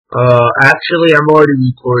Actually, I'm already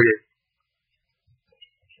recording.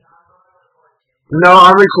 No,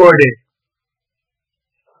 I'm recording.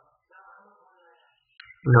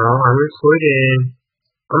 No, I'm recording.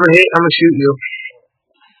 I'm gonna shoot you.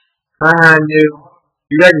 Haha, noob.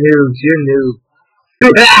 You got noobs. You're noob.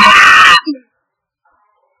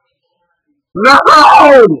 No!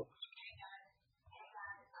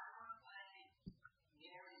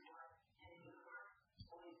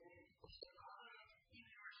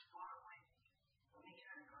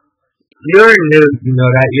 You're a noob. You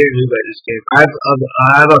know that. You're a noob at this game. I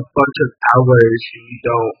have a bunch of hours. You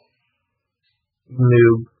don't.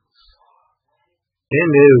 Noob.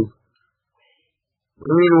 You're noob. I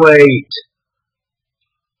mean, wait.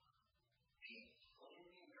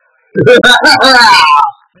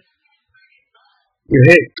 You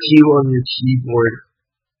hit Q on your keyboard.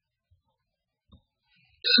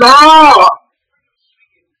 Stop!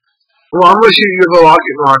 Well, I'm gonna shoot you with a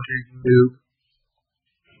rocket launcher, you noob.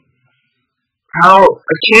 How?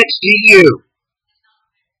 I can't see you.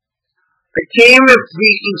 I can't even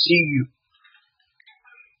freaking see you.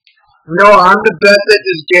 No, I'm the best at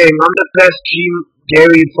this game. I'm the best team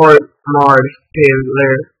Gary Fort Mard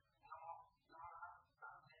player.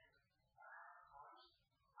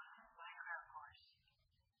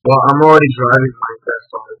 Well, I'm already driving Minecraft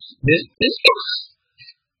cars. This is,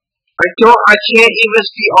 I can't even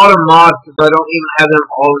see all the mods because I don't even have them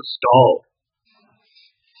all installed.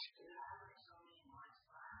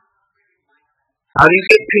 How do you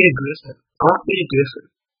get Peter Griffin? I want Peter Griffin.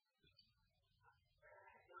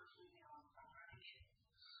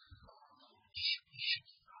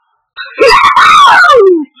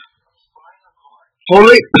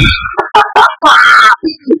 Holy,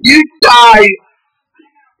 you died.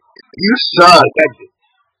 You suck.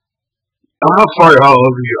 I'm gonna fart all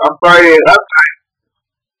over you. I'm farting.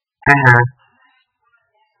 Uh-huh.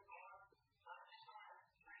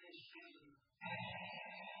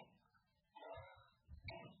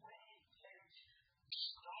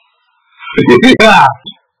 Yeah,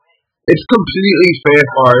 it's completely fair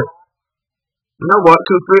fart. You know what,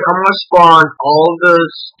 Cooper? I'm gonna spawn all the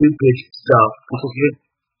stupid stuff because you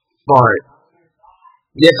fart.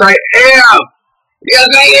 Yes, I am. Yes,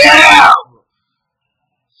 I am.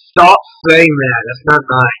 Stop saying that. That's not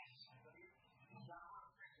nice.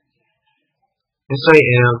 Yes, I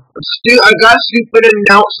am. I got a stupid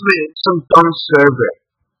announcement in some dumb server.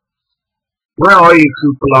 Where are you,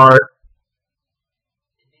 Cooper?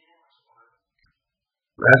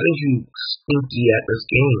 I think you stinky at this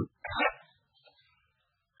game.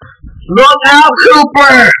 Look out,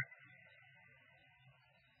 Cooper!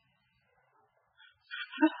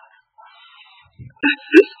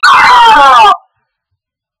 Ah!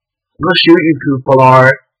 I'm gonna shoot you,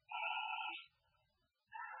 Cooper.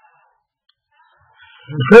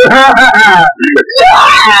 Yeah!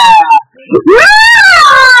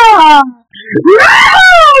 Yeah!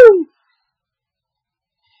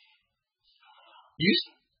 You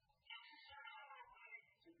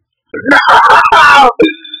no!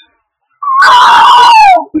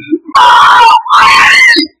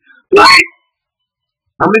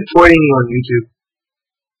 I'm reporting you on YouTube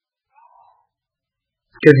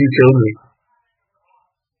because you killed me.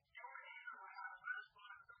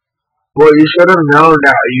 Well, you should have known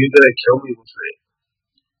that you were gonna kill me with it.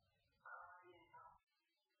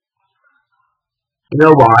 You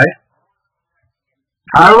know why?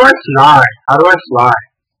 How do I fly? How do I fly?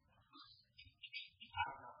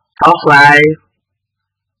 I'll fly.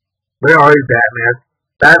 Where are you, Batman?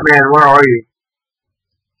 Batman, where are you?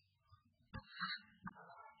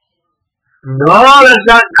 No, that's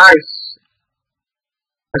not nice.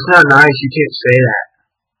 That's not nice. You can't say that.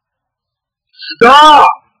 Stop!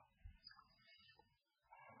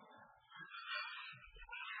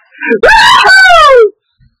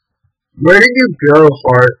 Where did you go,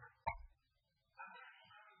 Fart?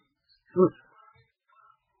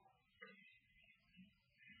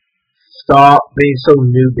 Stop being so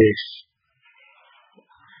noobish.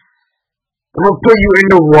 I'm gonna put you in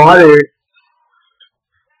the water.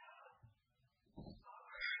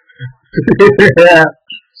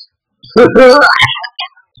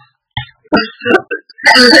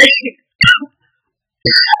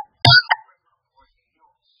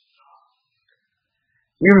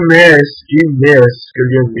 You missed, because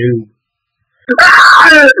you're new.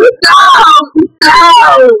 Ah! No!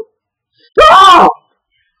 No! Stop!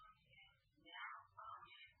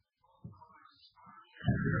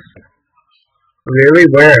 Really?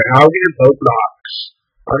 Where? How do you get both blocks?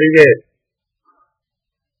 How do you get?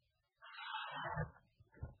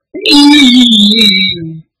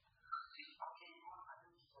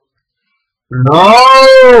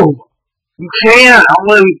 No! You can't! I'm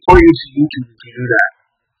gonna report you to YouTube if you do that.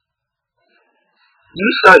 You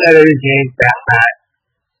suck at other games, fat.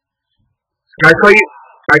 Can I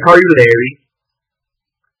call you Larry?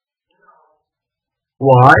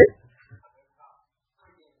 What?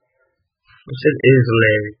 I said is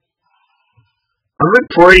Larry. I'm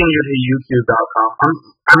reporting you to YouTube.com.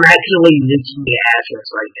 I'm actually linking the address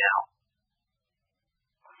right now.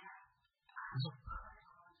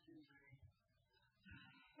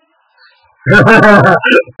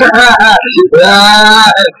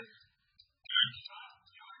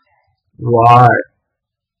 Why?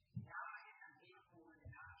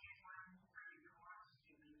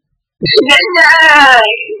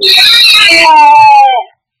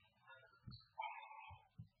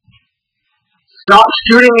 Stop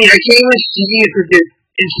shooting me! I can't even see you because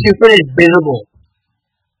it's super invisible.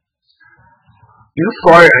 You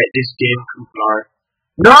fart at this game, Kooplar.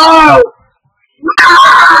 No!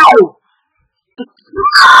 No!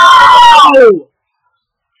 No!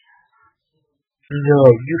 No,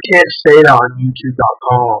 you can't say that on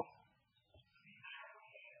YouTube.com.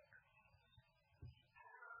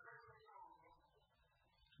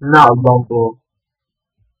 Not Bumble.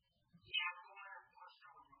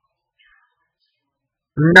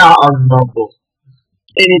 Not on Bumble.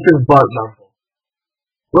 Anything but Bumble.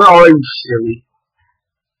 We're already silly.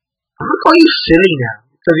 I'm gonna call you silly now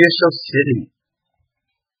because you're so silly.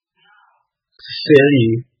 Silly.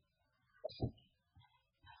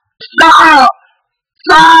 Stop!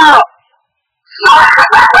 Stop!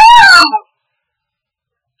 Stop!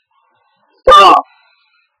 Stop!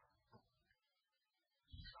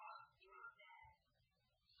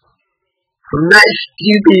 I'm not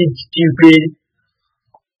stupid.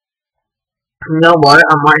 You know what? I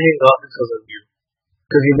might hang up because of you.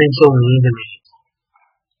 Because you've been so mean to me.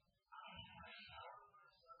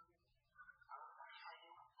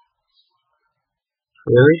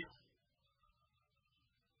 Really?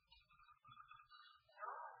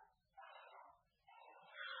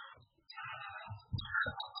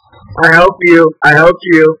 I help you.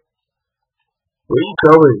 Where are you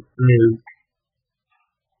going, noob?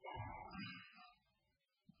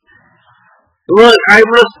 Look, I'm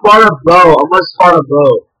gonna spawn a boat.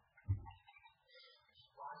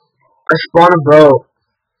 I spawn a boat.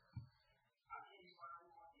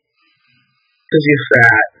 Because you're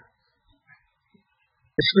fat.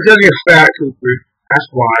 It's because you're fat, Cooper. That's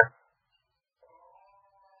why.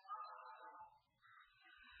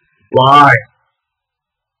 Why?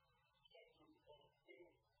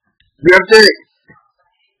 You have to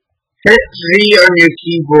hit Z on your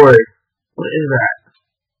keyboard. What is that?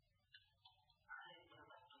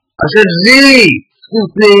 I said Z!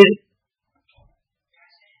 Stupid!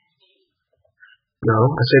 No,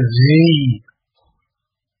 I said Z.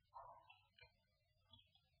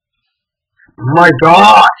 Oh my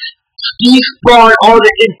gosh! Despawn all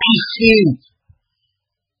the NPCs!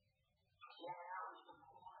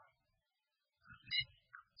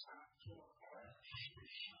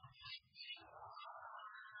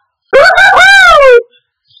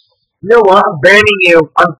 You know what? I'm banning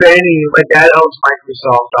you. My dad owns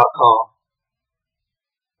Microsoft.com.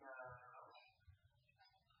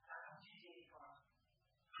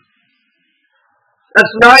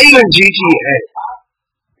 That's not even GTA.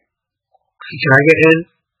 Can I get in?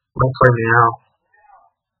 My car now.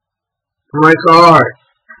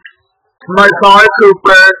 My car,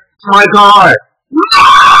 Cooper. My car.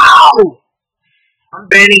 No! I'm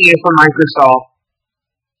banning you from Microsoft.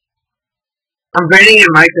 I'm banning your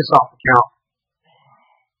Microsoft account.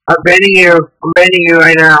 I'm banning you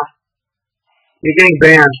right now. You're getting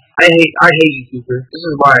banned. I hate you, Cooper. This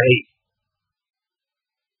is why I hate you.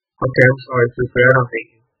 Okay, I'm sorry, Cooper. I don't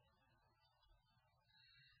hate you.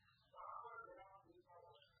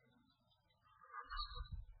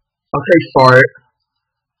 Okay, fart.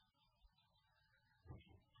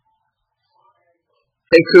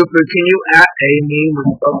 Hey, Cooper, can you at A me when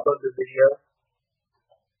you upload the video?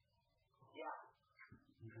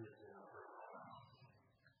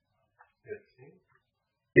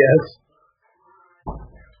 Yes.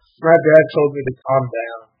 My dad told me to calm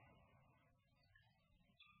down.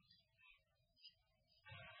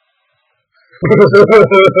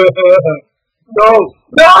 No!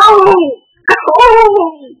 No! No!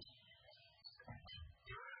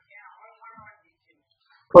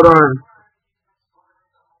 Hold on.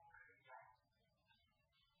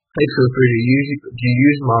 Hey Cooper, do you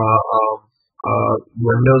use my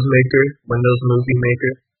Windows Movie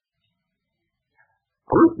Maker?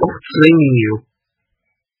 I'm flinging you.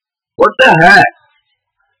 What the heck?